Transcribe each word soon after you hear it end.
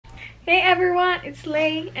Hey everyone, it's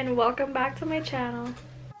Lay and welcome back to my channel.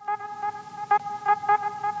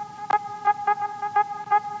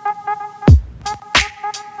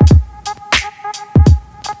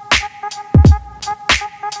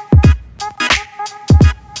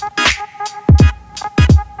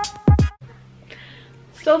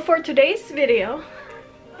 So for today's video,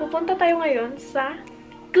 pupunta tayo ngayon sa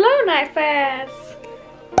Glow Night Fest!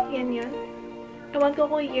 Yan yun. Ewan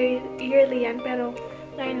ko kung yearly yan, pero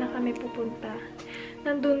ngayon lang kami pupunta.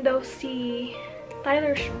 Nandun daw si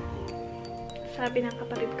Tyler Shaw. Sabi ng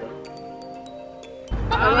kapatid ko.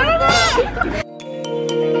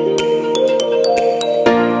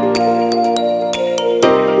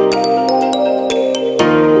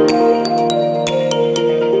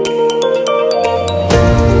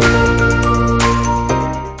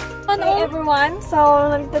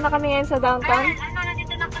 So, nandito na kami ngayon sa downtown.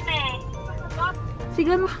 Nandito na kami.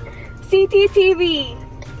 Siguro, CCTV.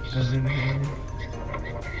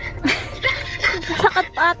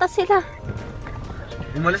 Sakat pa ata sila.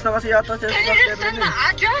 Umalis na kasi yata siya. Can you send the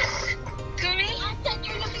address to me? Send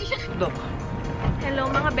your location.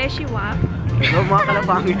 Hello mga beshiwap. Hello mga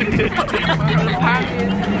kalapangin.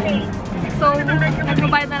 So,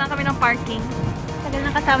 nagbabayad na lang kami ng parking. Tagal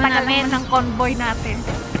na kasama namin ng convoy natin.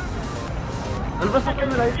 Ano ba sa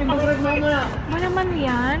camera? Ito yung mag-rag mama. Ba naman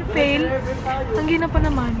yan? Fail? Ang gina pa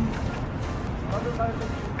naman.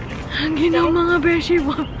 Ang ginaw mga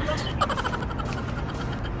beshiwap.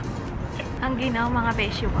 Ang ginaw mga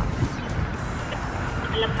beshiwap.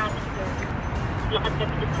 Alam namin ko. Lakad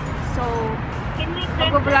kami dito. So,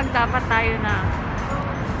 mag-vlog dapat tayo na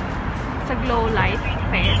sa Glow Light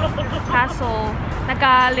Fest. Kaso,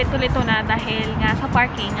 nagkalito-lito na dahil nga sa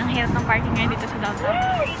parking. Ang hirap ng parking ngayon dito sa downtown.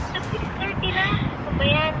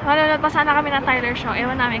 Malulot pa sana kami ng Tyler Shaw.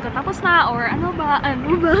 Ewan namin kung tapos na or ano ba?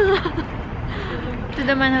 Ano ba? To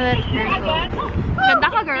the Manila girl. Ganda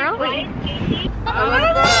ka, girl?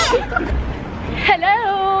 Hello!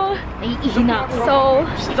 Ay, ihina. So,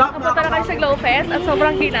 napunta na kayo sa Glow Fest at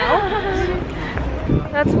sobrang ginaw.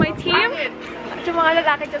 That's my team. At yung mga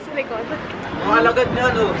lalaki dyan sa likod. Mga alagad niya,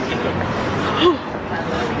 no?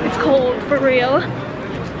 It's cold, for real.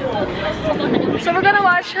 So we're gonna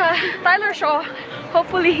watch Tyler Shaw.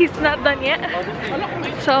 Hopefully he's not done yet.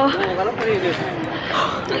 So,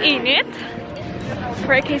 ang init.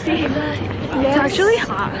 Right, Casey? It's actually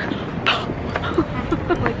hot.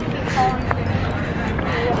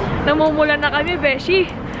 Namumula na kami, Beshi.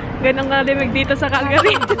 Ganun nga limig dito sa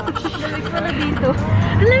Calgary. Lamig mo na dito.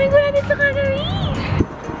 Ang lamig mo na dito sa Calgary.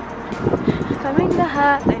 Kaming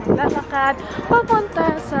lahat ay naglalakad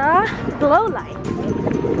papunta sa Glow Light.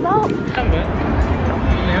 Glow.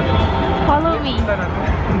 Follow me.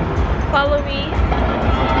 Follow me.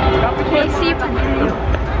 Casey Padillo.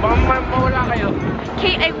 Mawala kayo.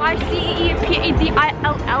 KAYCEEPADILLO.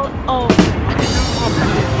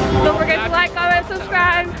 Don't forget to like, comment,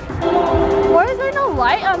 subscribe. Why is there no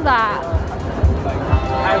light on that?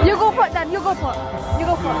 You go for it then. You go for it. You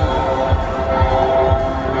go for it.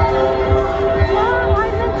 Wow,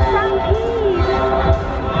 I'm in Stampede.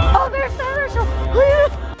 Oh, there's Tyler Shaw.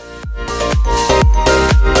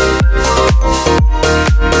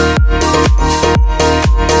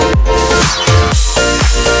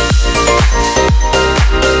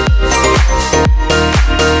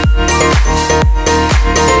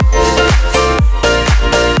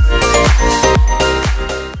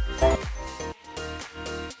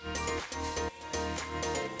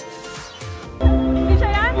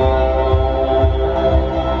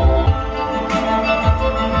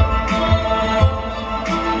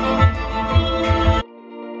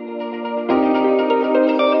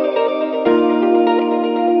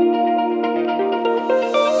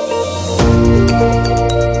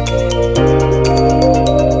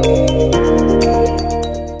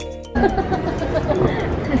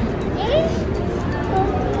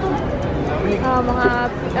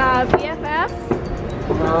 mga BFFs.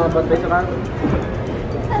 Bantay sa kanto.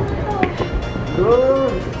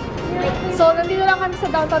 Doon! So, nandito lang kami sa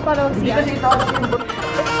downtown para mag-siya. Hindi kasi ito ako yung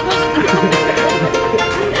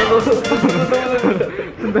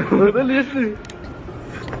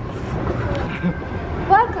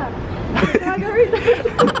Welcome!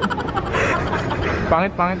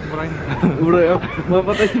 Pangit, buray. Buray ako.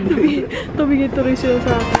 Mapatay si Buray. Tumigil tuloy siya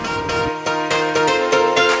sa akin.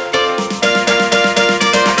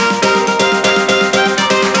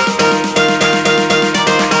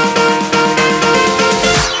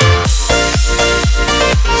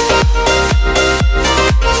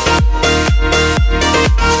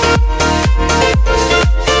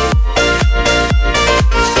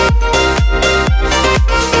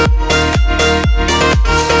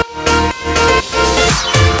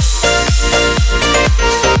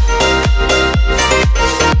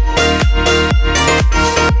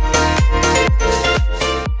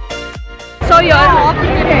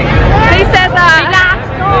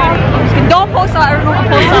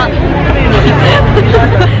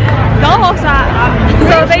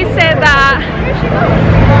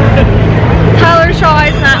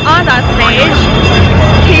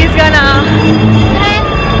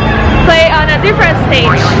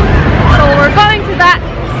 stage. So we're going to that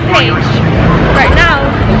stage right now.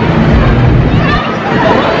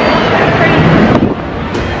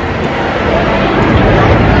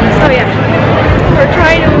 So yeah, we're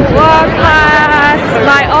trying to walk past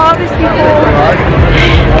by all these people.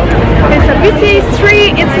 It's a busy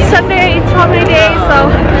street, it's a Sunday, it's holiday day, so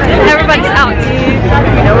everybody's out.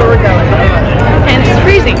 We know where we're going. And it's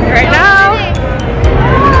freezing right now.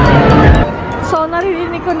 So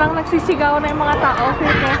naririnig ko nang nagsisigaw na yung mga tao.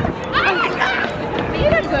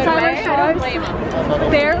 Tyler Shores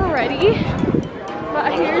there already.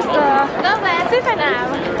 But here's the Tiffany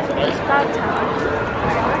downtown.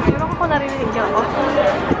 Ewan ko kung naririnig niyo ako.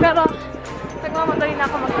 Pero nagmamadali na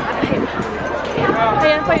ako magkakahit.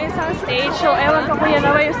 Ayan pa yung isang stage. So ewan ko kung yan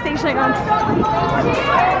na ba yung stage na yun.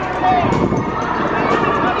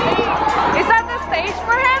 Is that the stage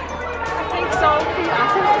for him? I think so. Can you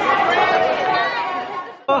ask him?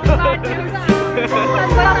 So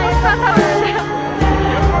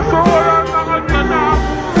wala na kami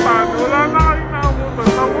naabutan. Wala na kami naabutan.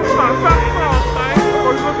 Tapusan. Sakto.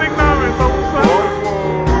 Pagdating namin, tapusan.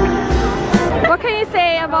 What can you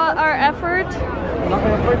say about our effort?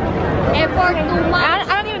 Effort too much.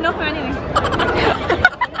 I don't even know who anyway.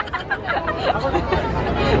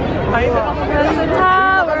 There's the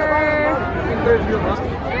tower.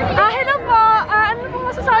 Hello po. Ano po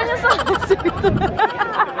masasabi niyo sa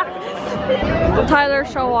Tyler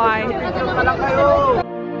Shawai.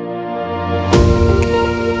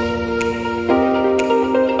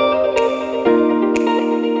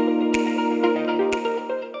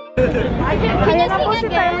 Ayan na po si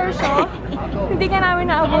Tyler Shaw. Hindi nga namin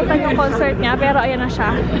naabutan yung concert niya, pero ayan na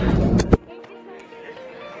siya.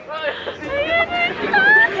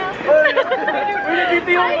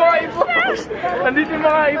 Nandito yung mga iba. Nandito yung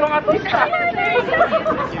mga ibang artista.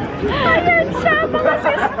 Ayan siya, mga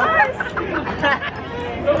sisters!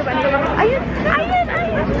 Ayun!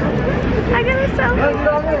 I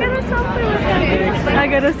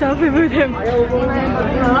got a selfie with him.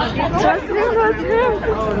 That's him.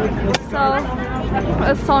 So, it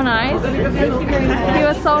was so nice. He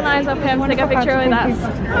was so nice of him to take a picture with us.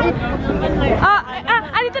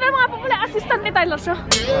 Dito na mga pala assistant ni Tyler siya.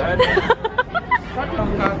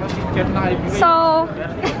 So,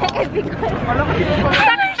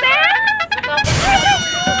 success!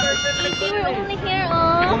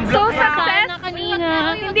 So success!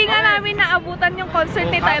 Hindi nga namin naabutan yung concert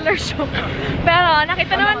ni Tyler Shaw. Pero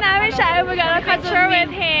nakita naman namin siya and we got a picture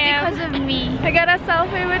with him. Because of me. I got a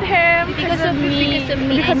selfie with him. Because of me.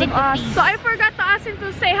 Because of us. So I forgot to ask him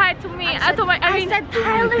to say hi to me. I said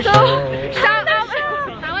Tyler so, Shaw. shout out.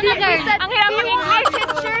 Ang hirap mag-English.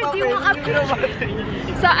 Do you want a picture?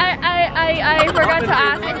 So I forgot to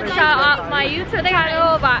ask him to shout out my YouTube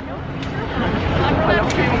channel, but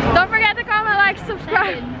don't forget to comment, like,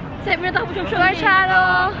 subscribe to my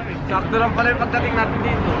channel. Sakto lang pala yung pagdating natin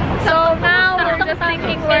dito. So now we're just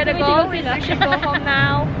thinking where to go. We should go home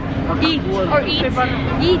now. Eat.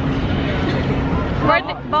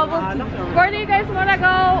 Where do you guys wanna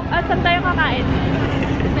go? At saan tayo kakain?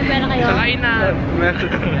 Nagpera kayo? Sa kainan.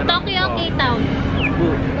 Tokyo, K-Town.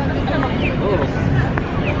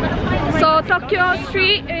 So Tokyo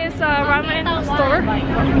Street is a ramen store.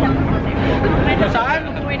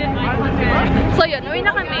 So yun, uwi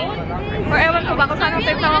na kami. Or ewan ko ba kung saan ang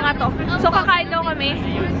trip na mga to. So kakain daw kami.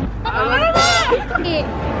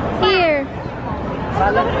 Here.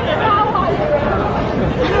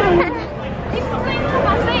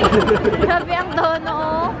 Grabe ang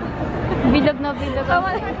tono. Bilog na bilog.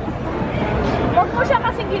 Huwag mo siya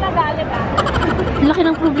kasing ginagalit Laki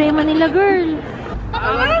ng problema nila, girl.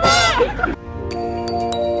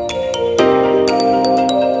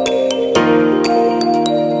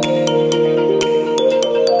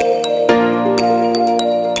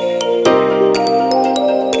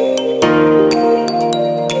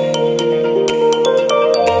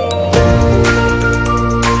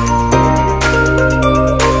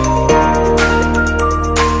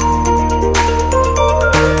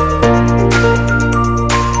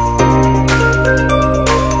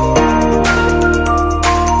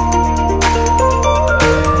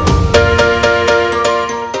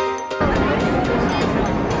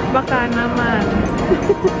 Baka naman.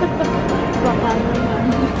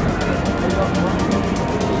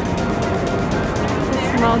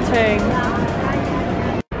 Melting.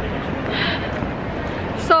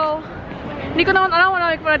 So, hindi ko naman alam kung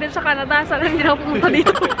pala din sa Canada. Sana hindi na ako pumunta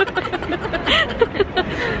dito.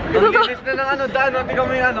 Ang gilis na ng ano, daan natin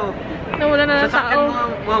kami Nawala na ng tao.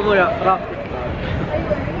 Mamaya, rock.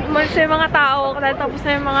 Umalis na yung mga tao, tapos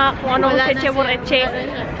na yung mga kung anong keche-bureche.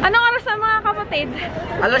 Anong oras na mga kapatid?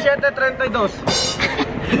 Alas 7:32.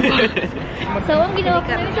 So, ang ginawa ko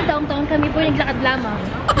namin sa downtown, kami po naglakad lamang.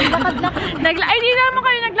 Ay, hindi naman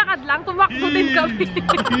kayo naglakad lang. Tumakbo din kami.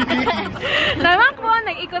 Tumakbo,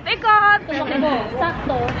 nag-ikot-ikot.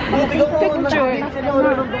 Sakto. Picture.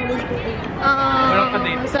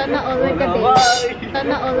 Sana all ka day.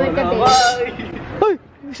 Sana all ka day.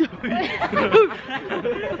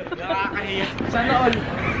 Sana all.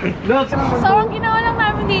 Look. So, ang ginawa lang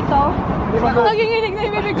namin dito, naginginig na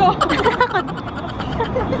yung bibig ko.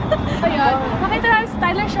 Ayan, nakita namin sa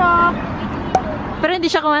Tyler Shop. Pero hindi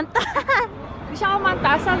siya kumanta. Hindi siya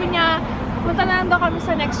kumanta. Sabi niya, punta na lang daw kami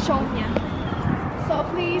sa next show niya. So,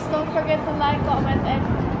 please don't forget to like, comment, and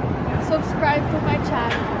subscribe to my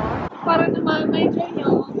channel. Para naman ma-enjoy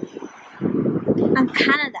nyo Ang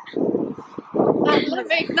Canada. ang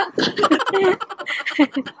lamig ng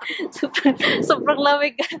Sobrang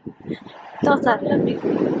lamig. Sobrang lamig.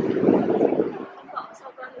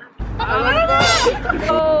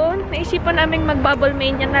 So, naisipan naming mag-bubble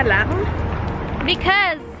mania na lang.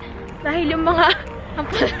 Because, Dahil yung mga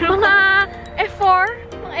F4,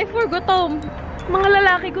 mga F4 gutom. mga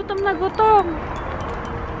lalaki gutom na gutom.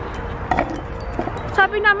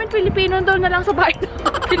 Sabi namin, Pilipino daw na lang sa bahay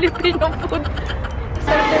ng Filipino food.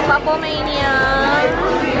 Bubble Mania.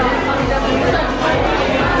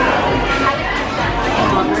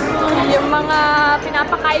 Yung mga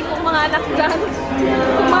pinapakain kong mga anak dyan,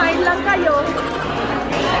 kumain lang kayo.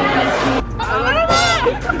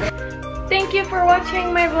 Thank you for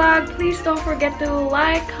watching my vlog. Please don't forget to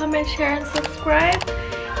like, comment, share, and subscribe.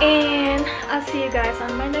 And I'll see you guys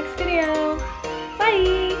on my next video.